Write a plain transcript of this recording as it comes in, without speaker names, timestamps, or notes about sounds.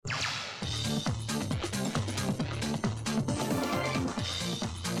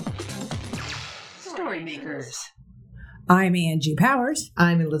Storymakers. I'm Angie Powers.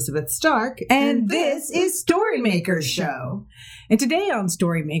 I'm Elizabeth Stark. And this is Storymakers Show. And today on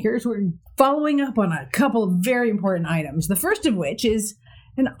Storymakers, we're following up on a couple of very important items. The first of which is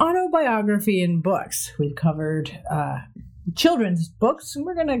an autobiography in books. We've covered children's books, and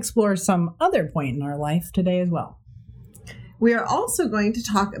we're going to explore some other point in our life today as well. We are also going to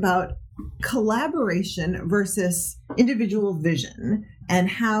talk about collaboration versus individual vision and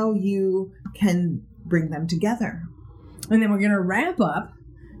how you can bring them together. And then we're going to wrap up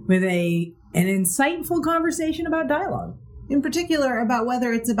with an insightful conversation about dialogue. In particular, about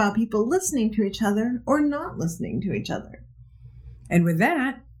whether it's about people listening to each other or not listening to each other. And with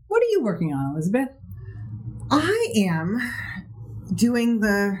that, what are you working on, Elizabeth? I am doing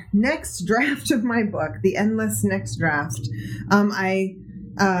the next draft of my book, The Endless Next Draft.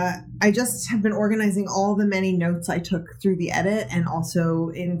 I just have been organizing all the many notes I took through the edit and also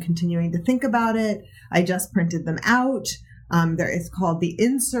in continuing to think about it. I just printed them out. There is called the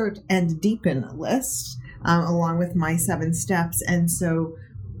Insert and Deepen list, along with my 7 steps. And so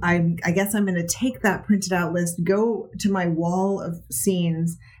I guess I'm going to take that printed out list, go to my wall of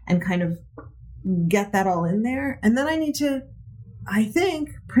scenes and kind of get that all in there. And then I need to, I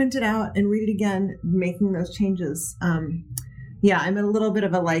think, print it out and read it again, making those changes. I'm in a little bit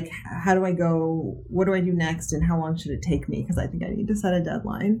of a how do I go? What do I do next? And how long should it take me? Because I think I need to set a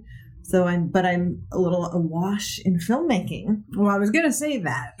deadline. So I'm a little awash in filmmaking. Well, I was going to say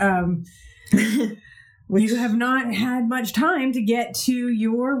that. You have not had much time to get to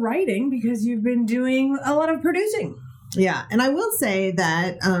your writing because you've been doing a lot of producing. Yeah. And I will say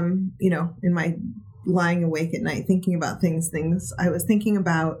that, in my lying awake at night thinking about things, I was thinking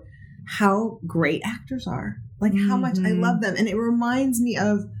about how great actors are. How much I love them. And it reminds me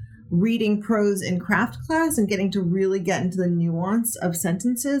of reading prose in craft class and getting to really get into the nuance of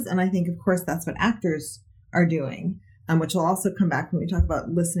sentences. And I think, of course, that's what actors are doing, which will also come back when we talk about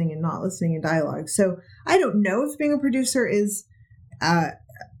listening and not listening in dialogue. So I don't know if being a producer is a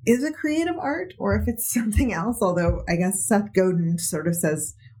creative art or if it's something else, although I guess Seth Godin sort of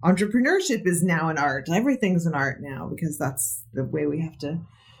says entrepreneurship is now an art. Everything's an art now because that's the way we have to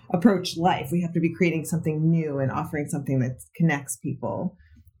approach life. We have to be creating something new and offering something that connects people.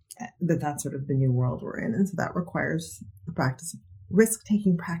 That's sort of the new world we're in. And so that requires the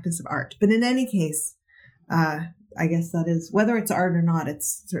risk-taking practice of art. But in any case, I guess that is, whether it's art or not,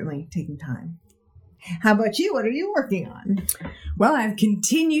 it's certainly taking time. How about you? What are you working on? Well, I've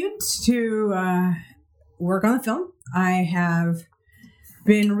continued to work on the film. I have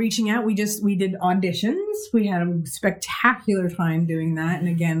been reaching out. We did auditions. We had a spectacular time doing that. And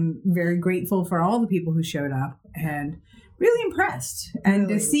again, very grateful for all the people who showed up and really impressed. And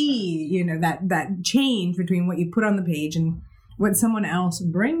to see, that change between what you put on the page and what someone else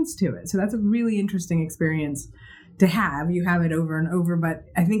brings to it. So that's a really interesting experience to have. You have it over and over, but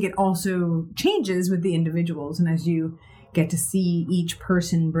I think it also changes with the individuals. And as you get to see each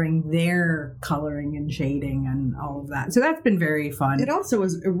person bring their coloring and shading and all of that. So that's been very fun. It also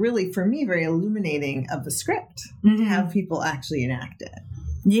was really, for me, very illuminating of the script to have people actually enact it.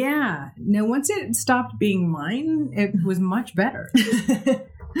 Yeah. Now, once it stopped being mine, it was much better.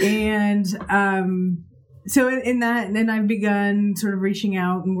 And so in that, then I've begun sort of reaching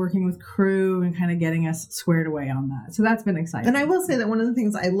out and working with crew and kind of getting us squared away on that. So that's been exciting. And I will say that one of the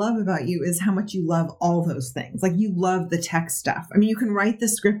things I love about you is how much you love all those things. You love the tech stuff. I mean, you can write the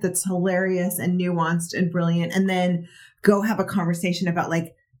script that's hilarious and nuanced and brilliant and then go have a conversation about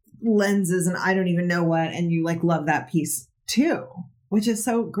lenses and I don't even know what. And you love that piece too, which is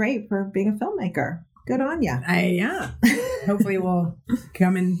so great for being a filmmaker. Good on you. Yeah. Hopefully will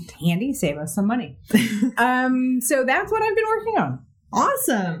come in handy, save us some money. So that's what I've been working on.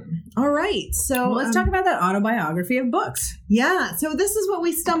 Awesome. All right. So let's talk about that autobiography of books. Yeah. So this is what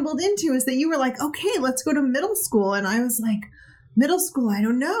we stumbled into is that you were like, okay, let's go to middle school. And I was like, middle school, I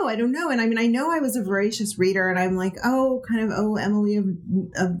don't know. And I mean, I know I was a voracious reader and I'm like, Emily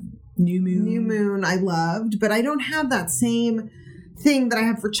of New Moon I loved, but I don't have that same thing that I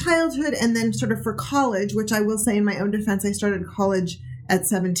have for childhood and then sort of for college, which I will say in my own defense, I started college at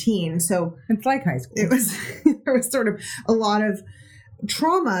 17. So it's like high school. There was sort of a lot of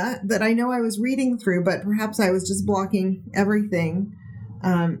trauma that I know I was reading through, but perhaps I was just blocking everything.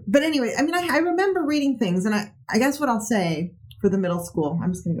 But anyway, I mean, I remember reading things and I guess what I'll say for the middle school,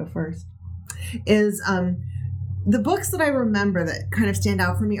 I'm just going to go first, is the books that I remember that kind of stand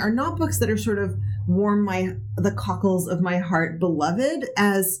out for me are not books that are sort of warm the cockles of my heart beloved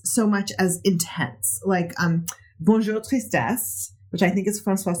as so much as intense. Bonjour Tristesse, which I think is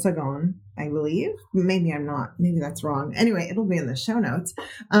François Sagan, I believe. Maybe I'm not. Maybe that's wrong. Anyway, it'll be in the show notes.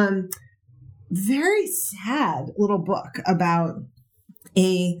 very sad little book about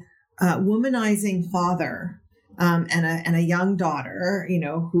a womanizing father and a young daughter,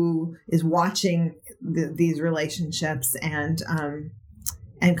 who is watching these relationships and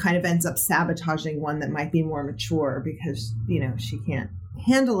kind of ends up sabotaging one that might be more mature because she can't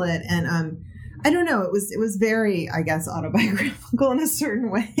handle it. And I don't know, it was very, I guess, autobiographical in a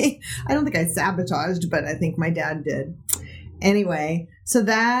certain way. I don't think I sabotaged, but I think my dad did. Anyway, so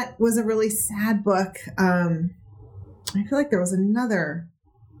that was a really sad book. I feel like there was another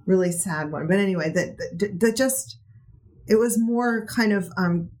really sad one, but anyway, that just, it was more kind of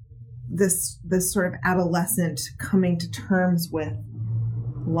this sort of adolescent coming to terms with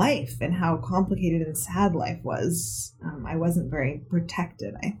life and how complicated and sad life was. I wasn't very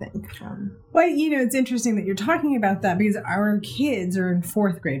protected, I think. Well, it's interesting that you're talking about that because our kids are in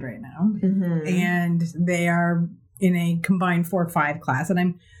 4th grade right now, and they are in a combined 4-5 class, and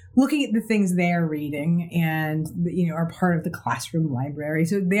I'm looking at the things they're reading and, are part of the classroom library.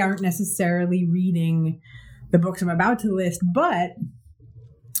 So they aren't necessarily reading the books I'm about to list, but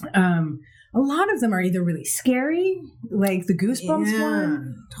a lot of them are either really scary, like the Goosebumps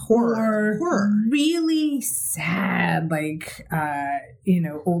one, horror, really sad, like,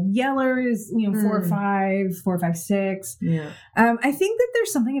 Old Yellers, 4 or 5, 6. Yeah. I think that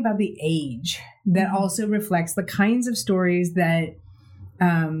there's something about the age that also reflects the kinds of stories that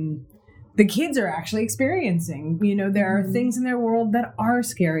the kids are actually experiencing. There are things in their world that are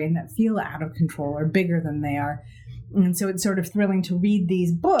scary and that feel out of control or bigger than they are. And so it's sort of thrilling to read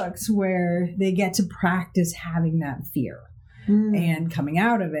these books where they get to practice having that fear and coming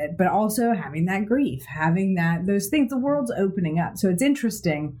out of it, but also having that grief, having those things, the world's opening up. So it's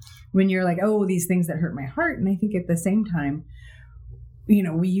interesting when you're like, oh, these things that hurt my heart. And I think at the same time,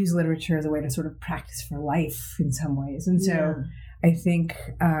 we use literature as a way to sort of practice for life in some ways. And so I think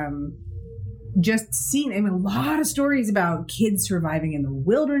just seeing, a lot of stories about kids surviving in the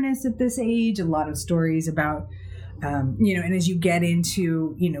wilderness at this age, a lot of stories about, and as you get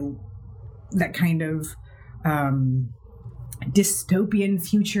into, that kind of dystopian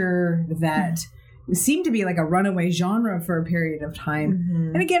future that seemed to be like a runaway genre for a period of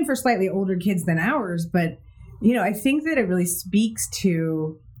time. And again, for slightly older kids than ours. But, I think that it really speaks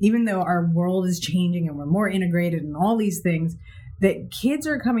to, even though our world is changing and we're more integrated and all these things, that kids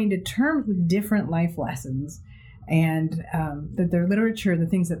are coming to terms with different life lessons. And that their literature, the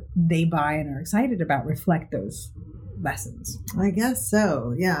things that they buy and are excited about, reflect those lessons. I guess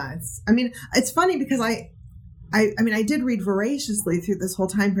so. Yeah. It's funny because I did read voraciously through this whole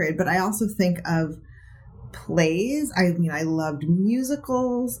time period, but I also think of plays. I loved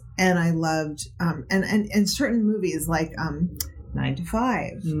musicals, and I loved and certain movies like 9 to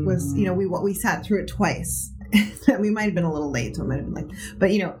 5 was, we sat through it twice. We might have been a little late, so it might have been late,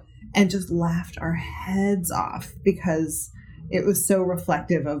 but and just laughed our heads off because it was so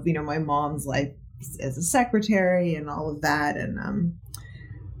reflective of, my mom's life as a secretary and all of that. And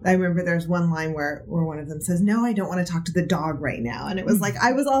I remember there's one line where one of them says, "No, I don't want to talk to the dog right now." And it was like,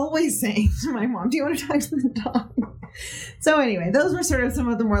 I was always saying to my mom, "Do you want to talk to the dog?" So anyway, those were sort of some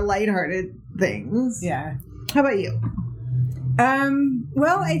of the more lighthearted things. Yeah. How about you?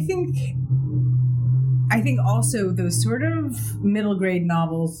 Well, I think also those sort of middle grade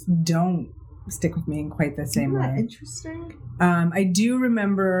novels don't stick with me in quite the same way. Interesting. I do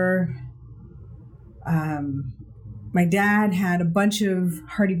remember my dad had a bunch of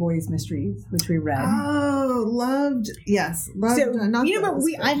Hardy Boys mysteries, which we read. Oh, loved. Yes. Loved. So,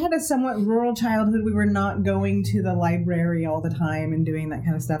 I had a somewhat rural childhood. We were not going to the library all the time and doing that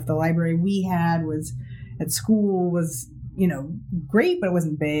kind of stuff. The library we had was at school was, great, but it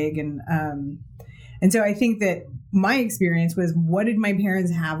wasn't big. And so I think that my experience was, what did my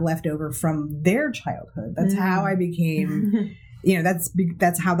parents have left over from their childhood? That's how I became,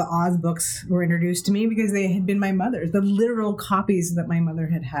 that's how the Oz books were introduced to me, because they had been my mother's, the literal copies that my mother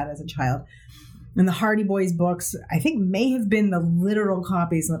had had as a child. And the Hardy Boys books, I think, may have been the literal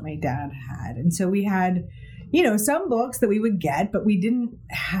copies that my dad had. And so we had, some books that we would get, but we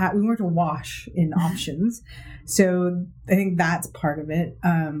weren't awash in options. So I think that's part of it.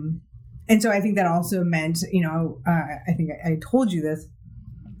 And so I think that also meant, I think I told you this,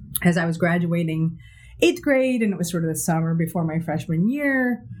 as I was graduating 8th grade, and it was sort of the summer before my freshman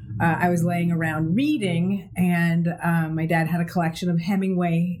year, I was laying around reading, and my dad had a collection of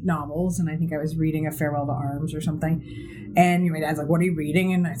Hemingway novels, and I think I was reading A Farewell to Arms or something. And my dad's like, "What are you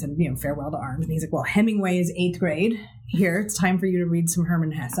reading?" And I said, Farewell to Arms. And he's like, "Well, Hemingway is 8th grade. Here, it's time for you to read some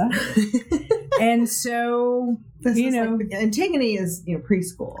Hermann Hesse." And so, Antigone is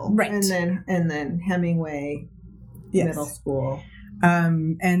preschool, right? And then Hemingway, yes. Middle school.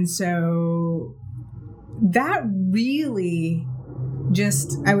 And so that really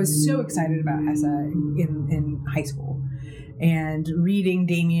I was so excited about Hessa in high school, and reading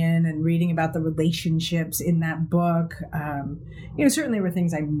Damien and reading about the relationships in that book. Certainly were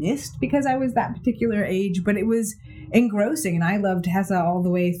things I missed because I was that particular age, but it was engrossing, and I loved Hessa all the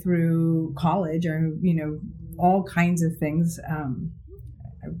way through college, or, all kinds of things. I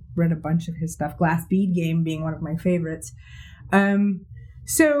read a bunch of his stuff, Glass Bead Game being one of my favorites.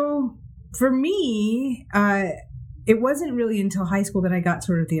 So for me, it wasn't really until high school that I got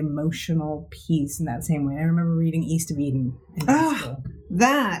sort of the emotional piece in that same way. I remember reading East of Eden in high school.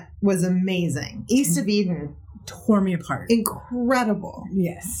 That was amazing. East of Eden tore me apart. Incredible.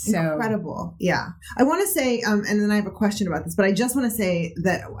 Yes. Incredible. Yeah. I want to say, and then I have a question about this, but I just want to say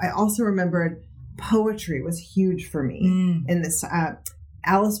that I also remembered poetry was huge for me in this,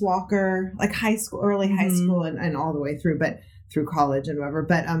 Alice Walker, like early high school and all the way through, but through college and whatever.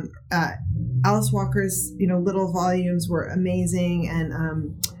 But Alice Walker's, little volumes were amazing.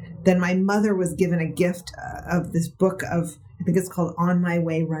 And then my mother was given a gift of this book of, I think it's called On My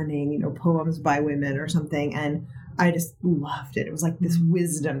Way Running, poems by women or something. And I just loved it. It was like this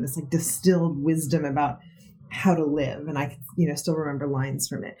wisdom, this like distilled wisdom about how to live. And I, still remember lines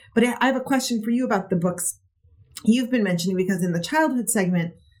from it. But I have a question for you about the books you've been mentioning, because in the childhood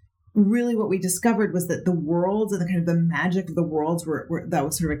segment, really what we discovered was that the worlds and the kind of the magic of the worlds were that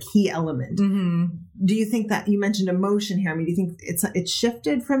was sort of a key element. Mm-hmm. Do you think that, you mentioned emotion here, do you think it's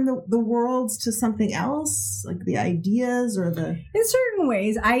shifted from the worlds to something else, like the ideas or the... In certain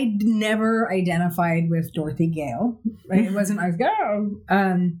ways, I never identified with Dorothy Gale. Right? It wasn't, I was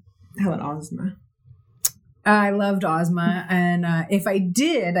how about Ozma? I loved Ozma, and if I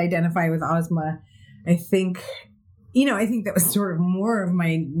did identify with Ozma, I think that was sort of more of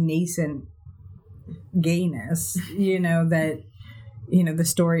my nascent gayness, that, the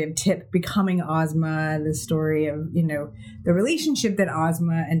story of Tip becoming Ozma, the story of, the relationship that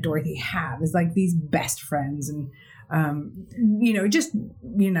Ozma and Dorothy have is like these best friends, and,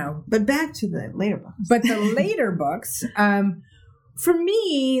 But back to the later books. But the later books, for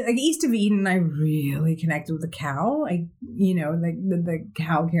me, like East of Eden, I really connected with the cow. The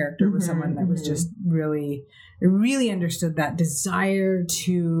cow character was someone that was just really understood that desire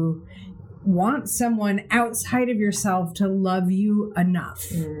to want someone outside of yourself to love you enough.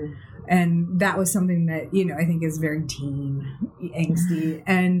 And that was something that, I think is very teen, angsty.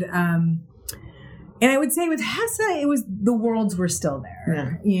 And I would say with Hessa, it was, the worlds were still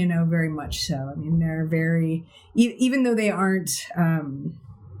there, very much so. They're very, even though they aren't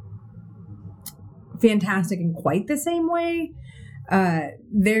fantastic in quite the same way,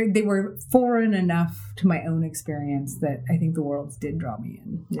 they were foreign enough to my own experience that I think the worlds did draw me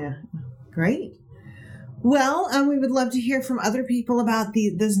in. Yeah. Great. Well, we would love to hear from other people about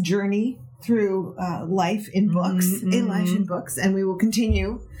this journey through life in books, a life in books, and we will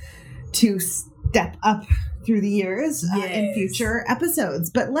continue to step up through the years in future episodes.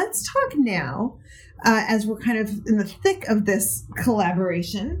 But let's talk now, as we're kind of in the thick of this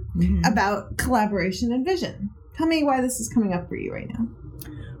collaboration, about collaboration and vision. Tell me why this is coming up for you right now.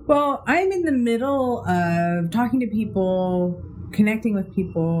 Well, I'm in the middle of talking to people, connecting with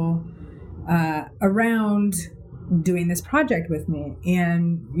people around doing this project with me.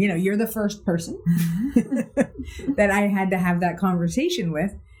 And, you're the first person that I had to have that conversation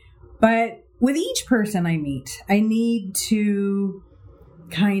with. But with each person I meet, I need to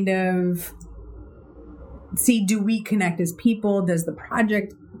kind of see, do we connect as people? Does the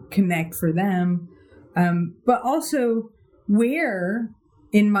project connect for them? But also, where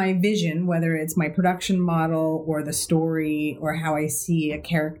in my vision, whether it's my production model or the story or how I see a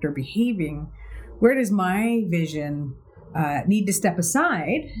character behaving, where does my vision need to step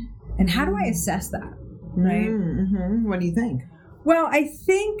aside? And how do I assess that? Right? Mm-hmm. What do you think? Well, I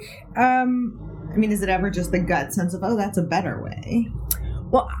think... is it ever just the gut sense of, that's a better way?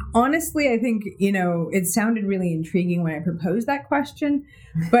 Well, honestly, I think, it sounded really intriguing when I proposed that question.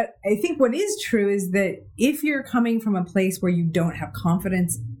 But I think what is true is that if you're coming from a place where you don't have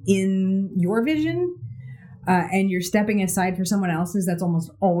confidence in your vision and you're stepping aside for someone else's, that's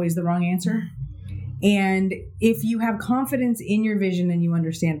almost always the wrong answer. And if you have confidence in your vision and you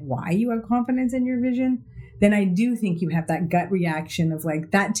understand why you have confidence in your vision, then I do think you have that gut reaction of like,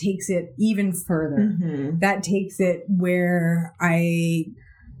 that takes it even further. Mm-hmm. That takes it where I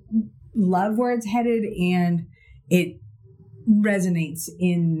love where it's headed and it resonates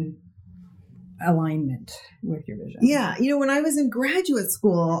in alignment with your vision. Yeah. When I was in graduate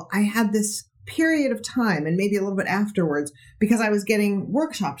school, I had this period of time and maybe a little bit afterwards, because I was getting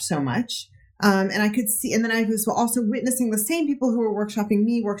workshopped so much, And I could see, and then I was also witnessing the same people who were workshopping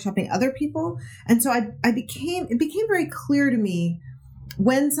me, workshopping other people. And so it became very clear to me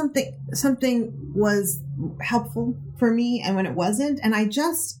when something was helpful for me and when it wasn't. And I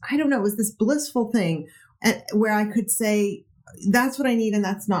don't know, it was this blissful thing where I could say, that's what I need and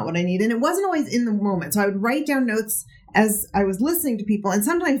that's not what I need. And it wasn't always in the moment. So I would write down notes as I was listening to people. And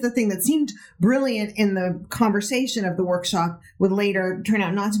sometimes the thing that seemed brilliant in the conversation of the workshop would later turn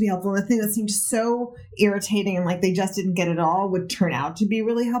out not to be helpful. And the thing that seemed so irritating and like they just didn't get it all would turn out to be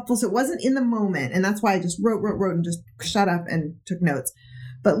really helpful. So it wasn't in the moment. And that's why I just wrote and just shut up and took notes.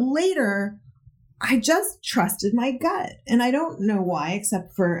 But later, I just trusted my gut. And I don't know why,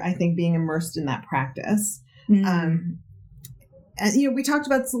 except for, I think, being immersed in that practice. And, we talked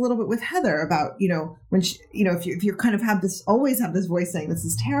about this a little bit with Heather about, when she, if you kind of always have this voice saying this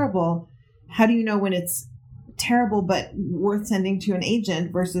is terrible, how do you know when it's terrible but worth sending to an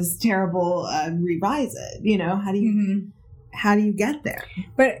agent versus terrible, revise it? How do you get there?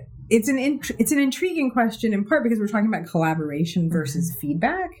 But it's an intriguing question in part because we're talking about collaboration versus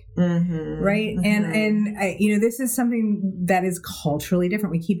feedback, right? And this is something that is culturally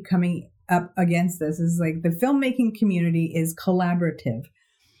different. We keep coming up against this. Is like the filmmaking community is collaborative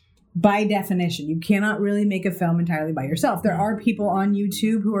by definition. You cannot really make a film entirely by yourself. There are people on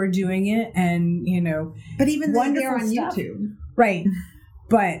YouTube who are doing it, and but even they're on stuff. YouTube, right?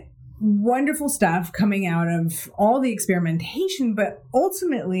 But wonderful stuff coming out of all the experimentation, but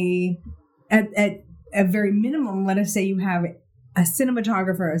ultimately at a very minimum, let us say you have a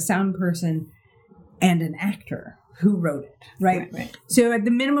cinematographer, a sound person, and an actor who wrote it, right? So at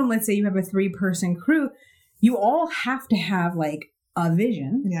the minimum, let's say you have a 3-person crew, you all have to have like a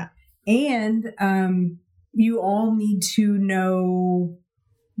vision. Yeah. And you all need to know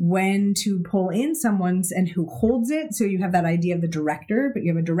when to pull in someone's and who holds it. So you have that idea of the director, but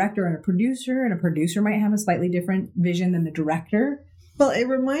you have a director and a producer might have a slightly different vision than the director. Well, it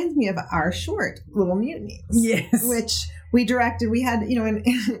reminds me of our short, Little Mutinies. Yes. Which we directed. We had,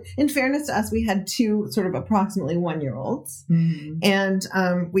 in fairness to us, we had 2 sort of approximately 1-year-olds. Mm-hmm. And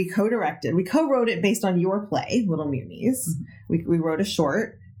we co-directed. We co-wrote it based on your play, Little Mutinies. Mm-hmm. We wrote a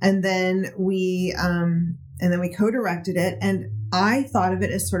short. And then we co-directed it. And I thought of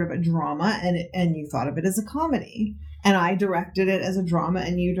it as sort of a drama, and you thought of it as a comedy. And I directed it as a drama,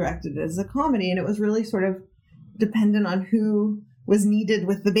 and you directed it as a comedy. And it was really sort of dependent on who was needed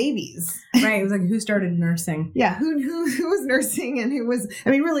with the babies. Right. It was like who started nursing. Yeah. Who was nursing and who was,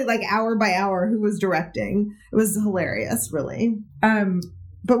 really like hour by hour, who was directing. It was hilarious, really.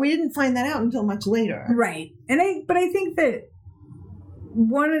 But we didn't find that out until much later. Right. But I think that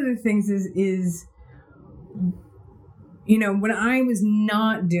one of the things is when I was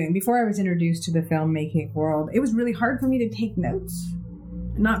before I was introduced to the filmmaking world, it was really hard for me to take notes.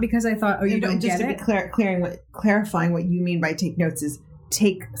 Not because I thought, you don't get it. Just to be clarifying what you mean by take notes is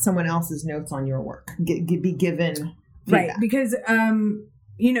take someone else's notes on your work. Be given feedback. Right. Because,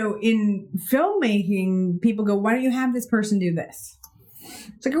 in filmmaking, people go, why don't you have this person do this?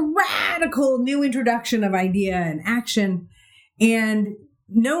 It's like a radical new introduction of idea and action. And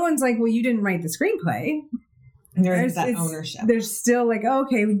no one's like, well, you didn't write the screenplay. There's that ownership. There's still like,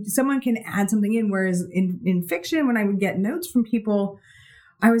 okay, someone can add something in. Whereas in fiction, when I would get notes from people,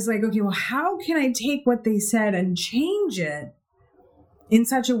 I was like, okay, well, how can I take what they said and change it in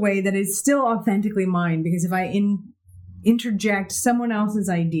such a way that is still authentically mine? Because if I interject someone else's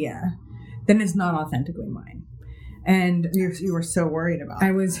idea, then it's not authentically mine. And you were so worried about it.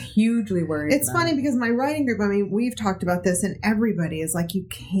 I was hugely worried. It's funny because my writing group, we've talked about this, and everybody is like, you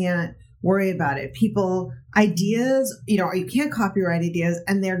can't worry about it. People, ideas, you can't copyright ideas,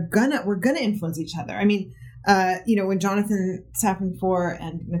 and we're gonna influence each other. When Jonathan Safran Foer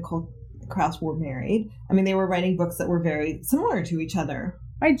and Nicole Krauss were married, they were writing books that were very similar to each other.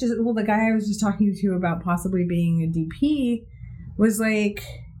 The guy I was just talking to about possibly being a DP was like,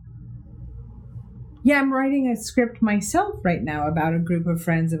 yeah, I'm writing a script myself right now about a group of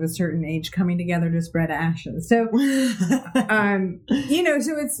friends of a certain age coming together to spread ashes. So, so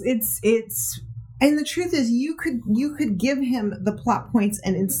it's. And the truth is, you could give him the plot points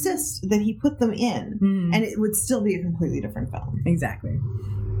and insist that he put them in, and it would still be a completely different film. Exactly.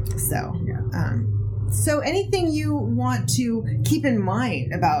 So, yeah. So anything you want to keep in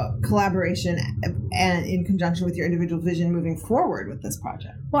mind about collaboration and in conjunction with your individual vision moving forward with this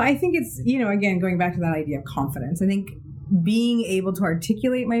project? Well, I think it's, again, going back to that idea of confidence. I think being able to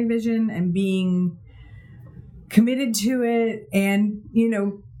articulate my vision and being committed to it, and,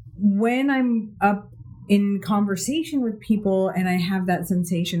 when I'm up in conversation with people and I have that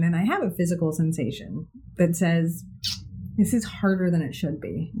sensation, and I have a physical sensation that says, this is harder than it should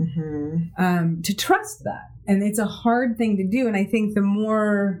be. Mm-hmm. To trust that. And it's a hard thing to do. And I think the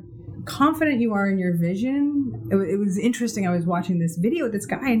more confident you are in your vision, it was interesting. I was watching this video with this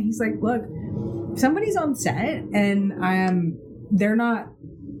guy, and he's like, look, if somebody's on set and they're not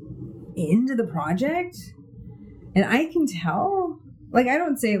into the project, and I can tell, like, I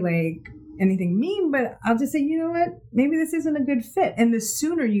don't say like anything mean, but I'll just say, you know what, maybe this isn't a good fit. And the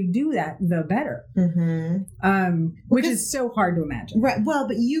sooner you do that, the better. Mm-hmm. Which is so hard to imagine. Right. Well,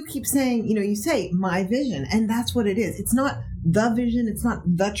 but you keep saying, you say my vision, and that's what it is. It's not the vision. It's not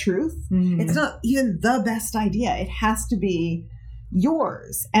the truth. Mm-hmm. It's not even the best idea. It has to be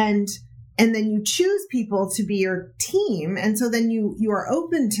yours. And then you choose people to be your team. And so then you are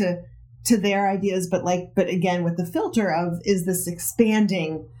open to their ideas, but again, with the filter of, is this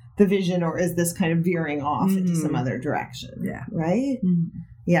expanding the vision, or is this kind of veering off into some other direction? Yeah. Right? Mm-hmm.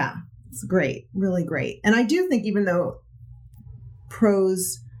 Yeah. It's great. Really great. And I do think, even though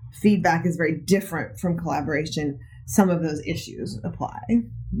prose feedback is very different from collaboration, some of those issues apply.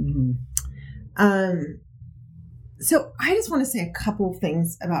 Mm-hmm. So I just want to say a couple thing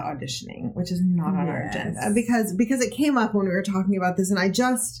about auditioning, which is not on our agenda, because it came up when we were talking about this, and I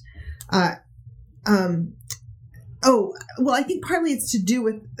just, I think partly it's to do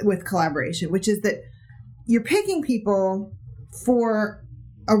with collaboration, which is that you're picking people for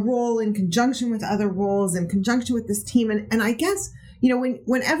a role in conjunction with other roles, in conjunction with this team. And I guess,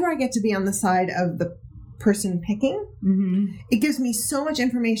 whenever I get to be on the side of the person picking, mm-hmm. it gives me so much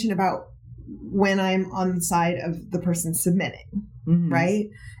information about when I'm on the side of the person submitting, mm-hmm. right?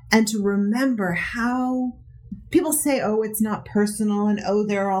 And to remember how people say, oh, it's not personal, and oh,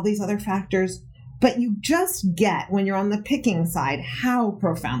 there are all these other factors. But you just get, when you're on the picking side, how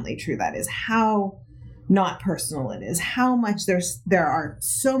profoundly true that is, how not personal it is, how much there are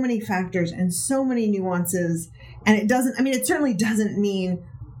so many factors and so many nuances. And it certainly doesn't mean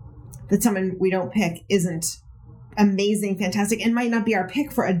that someone we don't pick isn't amazing, fantastic, and might not be our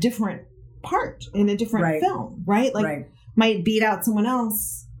pick for a different part in a different film, right? Might beat out someone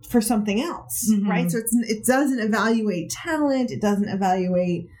else for something else, mm-hmm. right? So it doesn't evaluate talent. It doesn't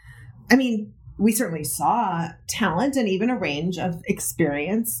evaluate, we certainly saw talent and even a range of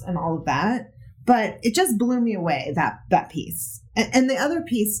experience and all of that, but it just blew me away, that piece. And the other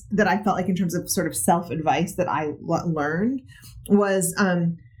piece that I felt like, in terms of sort of self-advice that I learned, was,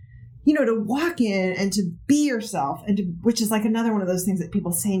 to walk in and to be yourself, which is like another one of those things that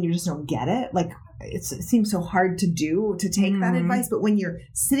people say and you just don't get it. Like, it seems so hard to take that advice. But when you're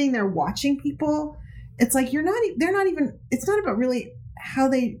sitting there watching people, it's like it's not about really how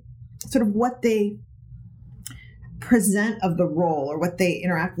they, sort of what they present of the role or what they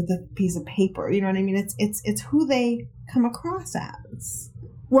interact with a piece of paper. You know what I mean? It's who they come across as.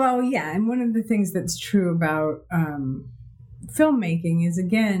 Well, yeah. And one of the things that's true about filmmaking is,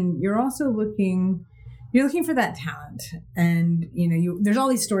 again, you're looking for that talent. And, there's all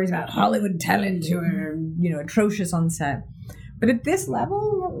these stories about Hollywood talent who are, atrocious on set. But at this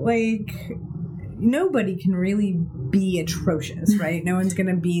level, nobody can really be atrocious, right? No one's going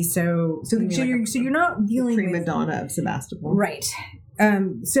to be so you're not dealing with prima donna of Sebastopol. Right.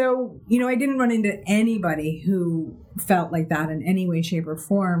 So, I didn't run into anybody who felt like that in any way, shape, or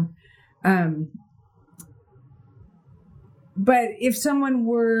form. But if someone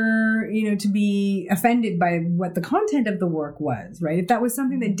were, to be offended by what the content of the work was, right? If that was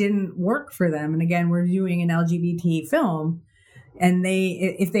something that didn't work for them, and again, we're doing an LGBT film, and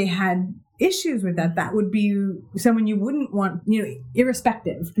if they had issues with that would be someone you wouldn't want,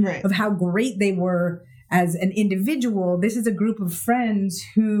 irrespective of how great they were as an individual. This is a group of friends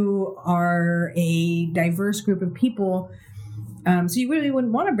who are a diverse group of people. So you really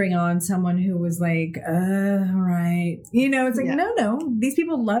wouldn't want to bring on someone who was like, all right. It's like, no, these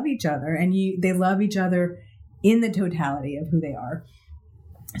people love each other, and they love each other in the totality of who they are.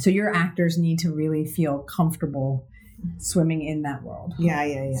 So your actors need to really feel comfortable swimming in that world. Yeah.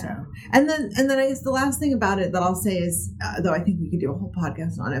 So. And then I guess the last thing about it that I'll say is, though I think we could do a whole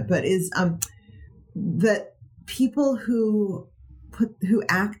podcast on it, but is that people who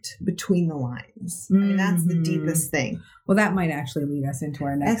act between the lines. Mm-hmm. That's the deepest thing. Well, that might actually lead us into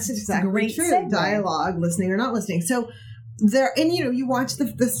our next. That's exactly great true. segue. Dialogue, listening or not listening. So there, and you watch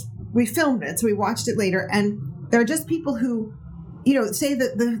this. We filmed it, so we watched it later, and there are just people who, say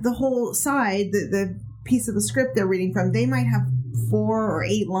that the whole side, the piece of the script they're reading from, they might have 4 or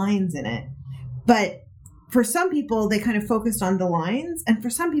 8 lines in it, but for some people they kind of focused on the lines, and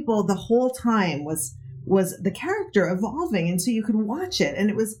for some people the whole time was the character evolving, and so you could watch it, and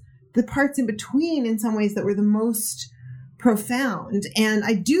it was the parts in between in some ways that were the most profound. And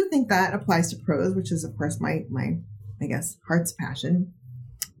I do think that applies to prose, which is of course my I guess, heart's passion,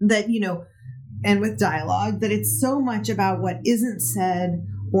 that, and with dialogue, that it's so much about what isn't said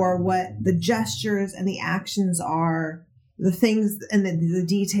or what the gestures and the actions are, the things and the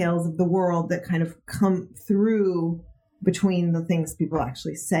details of the world that kind of come through between the things people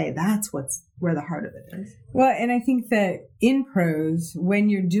actually say. That's where the heart of it is. Well, and I think that in prose, when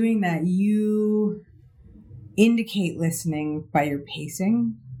you're doing that, you indicate listening by your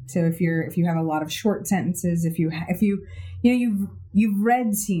pacing. So if you have a lot of short sentences, if you've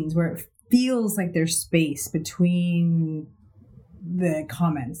read scenes where it feels like there's space between the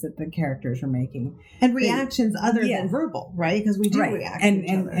comments that the characters are making and reactions other than verbal, right? Because we do react and to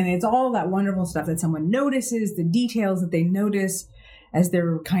each other. And it's all that wonderful stuff that someone notices, the details that they notice as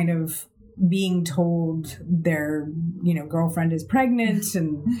they're kind of being told their girlfriend is pregnant,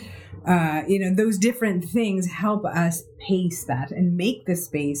 and those different things help us pace that and make the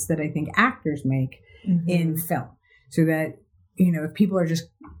space that I think actors make in film, so that if people are just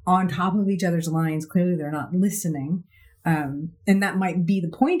on top of each other's lines, clearly they're not listening. And that might be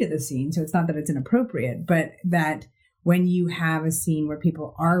the point of the scene. So it's not that it's inappropriate, but that when you have a scene where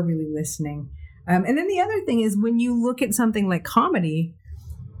people are really listening. And then the other thing is, when you look at something like comedy,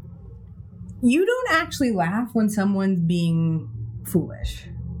 you don't actually laugh when someone's being foolish.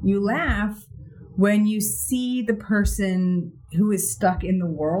 You laugh when you see the person who is stuck in the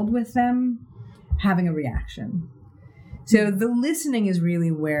world with them having a reaction. So the listening is really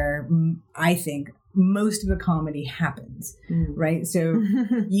where I think most of the comedy happens, right? So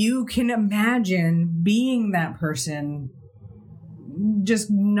you can imagine being that person, just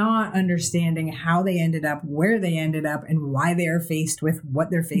not understanding how they ended up, where they ended up, and why they are faced with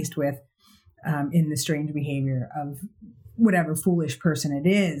what they're faced with in the strange behavior of whatever foolish person it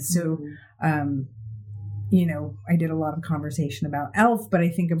is. So, I did a lot of conversation about Elf, but I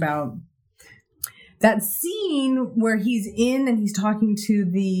think about that scene where he's in and he's talking to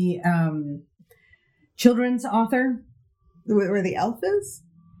the children's author. Where the elf is?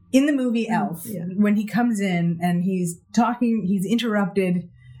 In the movie Elf, when he comes in and he's interrupted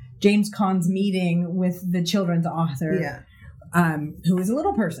James Caan's meeting with the children's author, who is a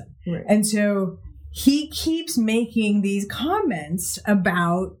little person. Right. And so he keeps making these comments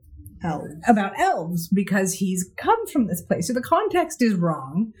about elves because he's come from this place. So the context is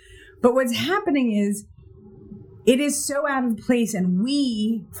wrong. But what's happening is it is so out of place, and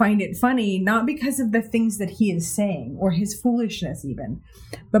we find it funny, not because of the things that he is saying or his foolishness even,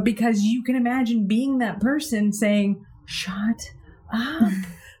 but because you can imagine being that person saying, "Shut up.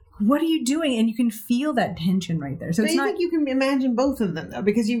 What are you doing?" And you can feel that tension right there. So I think you can imagine both of them, though,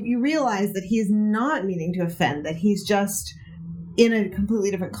 because you realize that he is not meaning to offend, that he's just in a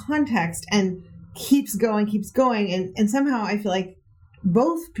completely different context and keeps going. And somehow I feel like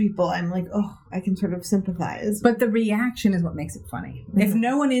both people, I'm like, oh, I can sort of sympathize. But the reaction is what makes it funny. Mm-hmm. If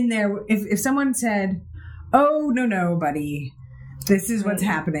no one in there, if someone said, "Oh, no, buddy, this is what's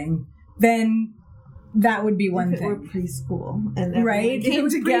happening," then that would be one thing. If it were preschool. And right? Came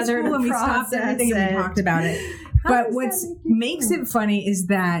together and we stopped everything and we talked about it. But what makes it funny is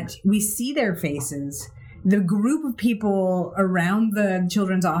that we see their faces, the group of people around the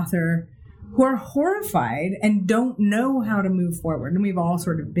children's author who are horrified and don't know how to move forward. And we've all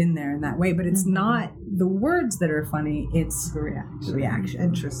sort of been there in that way, but it's not the words that are funny, it's the reaction.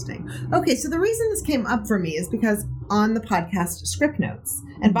 Interesting. Okay, so the reason this came up for me is because on the podcast Script Notes,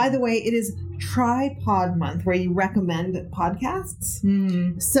 and by the way, it is Tripod Month where you recommend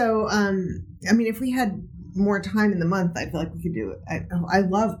podcasts. So, if we had more time in the month, I feel like we could do it. I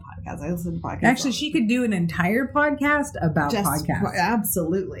love podcasts. I listen to podcasts. Actually, she could do an entire podcast about podcasts.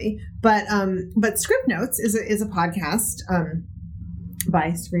 Absolutely. But Script Notes is a podcast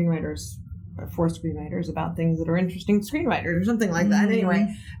by screenwriters, for screenwriters, about things that are interesting to screenwriters or something like that.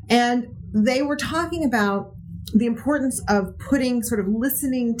 Anyway, and they were talking about the importance of putting sort of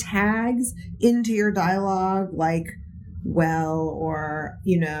listening tags into your dialogue, like or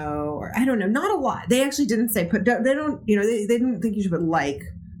I don't know, not a lot. They actually didn't say they didn't think you should put like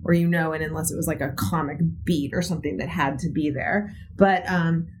or and unless it was like a comic beat or something that had to be there. But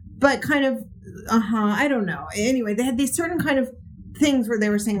kind of I don't know. Anyway, they had these certain kind of things where they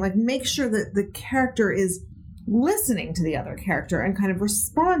were saying, like, make sure that the character is listening to the other character and kind of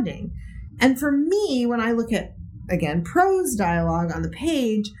responding. And for me, when I look at, again, prose dialogue on the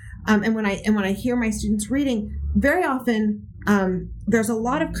page, and when I hear my students reading, very often there's a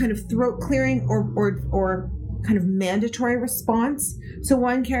lot of kind of throat clearing or kind of mandatory response. So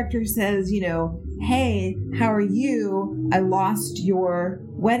one character says, hey, how are you? I lost your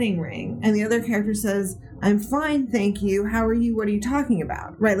wedding ring. And the other character says, I'm fine, thank you. How are you? What are you talking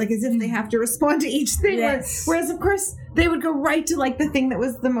about? Right? Like as if they have to respond to each thing. Yes. Whereas, of course, they would go right to like the thing that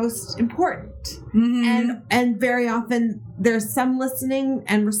was the most important. Mm-hmm. And very often there's some listening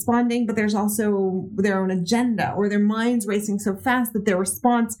and responding, but there's also their own agenda or their minds racing so fast that their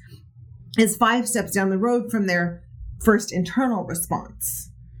response is 5 steps down the road from their first internal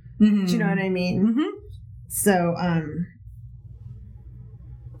response. Mm-hmm. Do you know what I mean? Mm-hmm. So,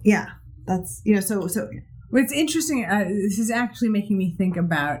 yeah, that's, so. What's interesting, this is actually making me think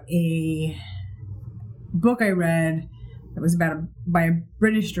about a book I read that was by a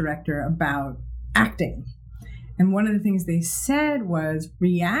British director about acting. And one of the things they said was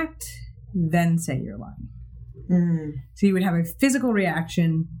react, then say your line. Mm. So you would have a physical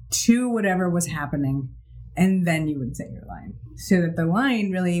reaction to whatever was happening, and then you would say your line. So that the line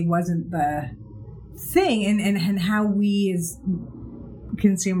really wasn't the thing, and how we as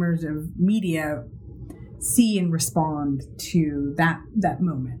consumers of media see and respond to that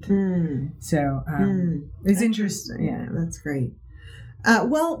moment. Mm. So it's interesting. Yeah, that's great.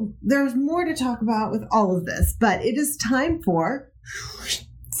 Well, there's more to talk about with all of this, but it is time for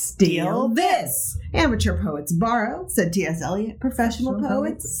Steal This. Amateur poets borrow, said T.S. Eliot. Professional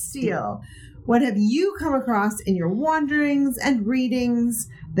poets steal. What have you come across in your wanderings and readings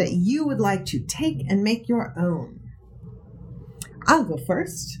that you would like to take and make your own? I'll go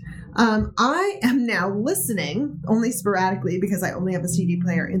first. I am now listening, only sporadically because I only have a CD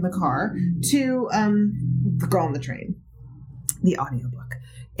player in the car, to The Girl on the Train, the audiobook.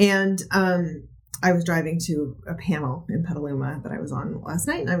 And I was driving to a panel in Petaluma that I was on last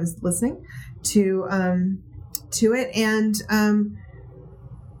night, and I was listening to it. And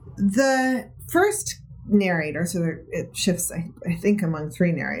the first narrator, so it shifts, I think, among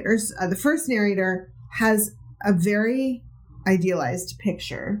 3 narrators. The first narrator has a very idealized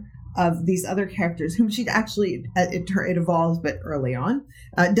picture of these other characters whom she actually, it evolves, but early on,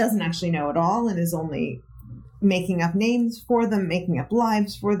 doesn't actually know at all and is only making up names for them, making up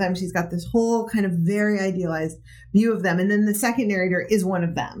lives for them. She's got this whole kind of very idealized view of them. And then the second narrator is one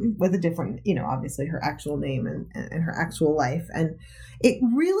of them with a different, obviously her actual name and her actual life. And it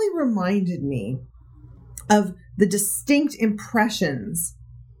really reminded me of the distinct impressions,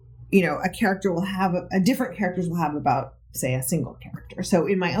 a character will have, different characters will have about, say, a single character. So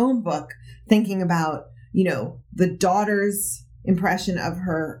in my own book, thinking about, the daughter's impression of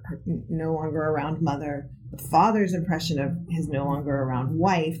her no longer around mother, the father's impression of his no longer around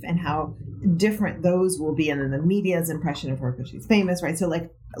wife, and how different those will be. And then the media's impression of her because she's famous, right? So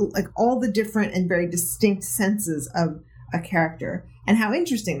like all the different and very distinct senses of a character, and how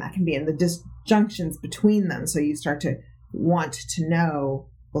interesting that can be, and the disjunctions between them. So you start to want to know,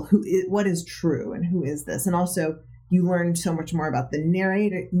 well, what is true and who is this? And also you learn so much more about the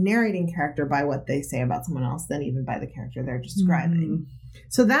narrating character by what they say about someone else than even by the character they're describing. Mm-hmm.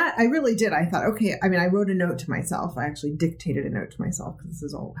 So that I really did. I thought, okay, I wrote a note to myself. I actually dictated a note to myself because this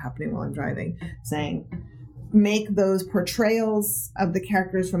is all happening while I'm driving, saying, make those portrayals of the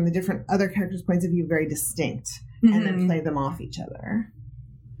characters from the different other characters' points of view very distinct, mm-hmm. and then play them off each other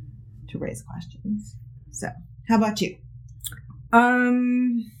to raise questions. So how about you?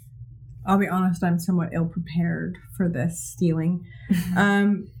 I'll be honest, I'm somewhat ill-prepared for this stealing.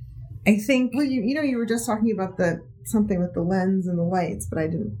 I think... Well, you were just talking about something with the lens and the lights, but I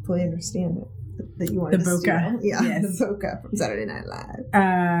didn't fully understand it. That you wanted the to bokeh. Steal. Yeah, yes. The bokeh from Saturday Night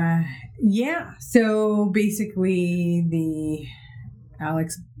Live. Yeah, so basically the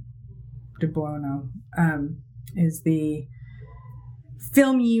Alex de Bono is the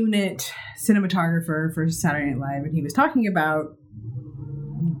film unit cinematographer for Saturday Night Live, and he was talking about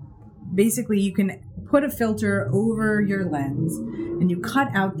basically you can put a filter over your lens and you cut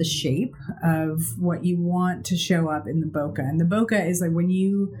out the shape of what you want to show up in the bokeh. And the bokeh is like when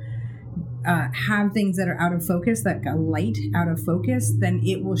you have things that are out of focus, like a light out of focus, then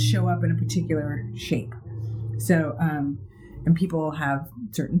it will show up in a particular shape. So, and people have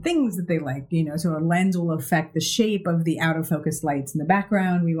certain things that they like, so a lens will affect the shape of the out of focus lights in the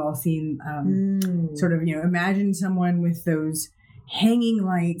background. We've all seen sort of, imagine someone with those hanging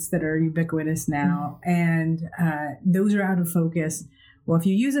lights that are ubiquitous now, and those are out of focus. Well, if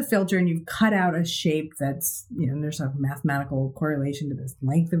you use a filter and you've cut out a shape that's, there's a mathematical correlation to the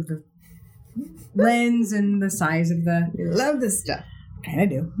length of the lens and the size of the... You love this stuff. Kind of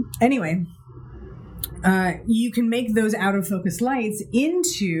do. Anyway, you can make those out of focus lights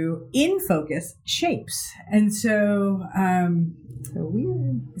into in focus shapes. And so So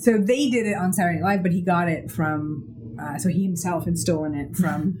weird. So they did it on Saturday Night Live, but he got it from, so he himself had stolen it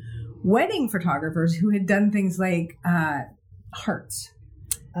from wedding photographers who had done things like hearts.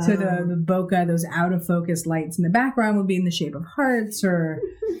 So the bokeh, those out of focus lights in the background would be in the shape of hearts or,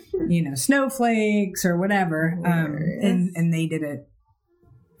 snowflakes or whatever. And they did it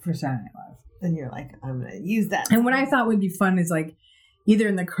for Saturday Night Live. And you're like, I'm going to use that. And what I thought would be fun is like either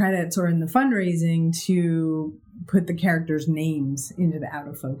in the credits or in the fundraising to put the characters' names into the out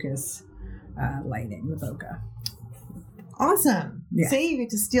of focus lighting, the bokeh. Awesome. Yeah. So you get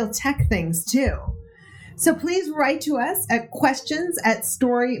to steal tech things too. So please write to us at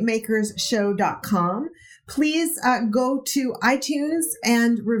questions@storymakersshow.com. Please go to iTunes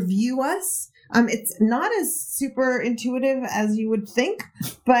and review us. It's not as super intuitive as you would think,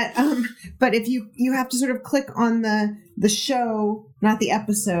 but if you have to sort of click on the show, not the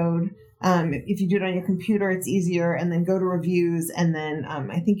episode. If you do it on your computer, it's easier, and then go to reviews, and then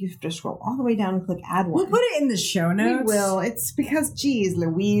I think you have to scroll all the way down and click add one. We'll put it in the show notes. We will. It's because, geez,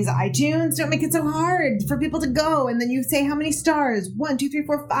 Louise, iTunes, don't make it so hard for people to go, and then you say how many stars, 1, 2, 3,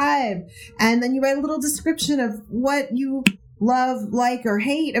 4, 5, and then you write a little description of what you love, like, or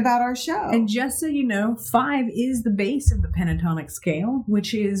hate about our show. And just so you know, 5 is the base of the pentatonic scale,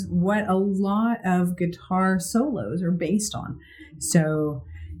 which is what a lot of guitar solos are based on. So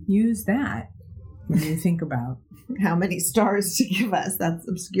use that when you think about how many stars to give us. That's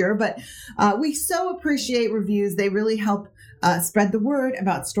obscure, but we so appreciate reviews. They really help spread the word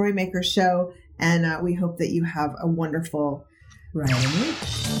about Storymaker Show, and we hope that you have a wonderful writing week.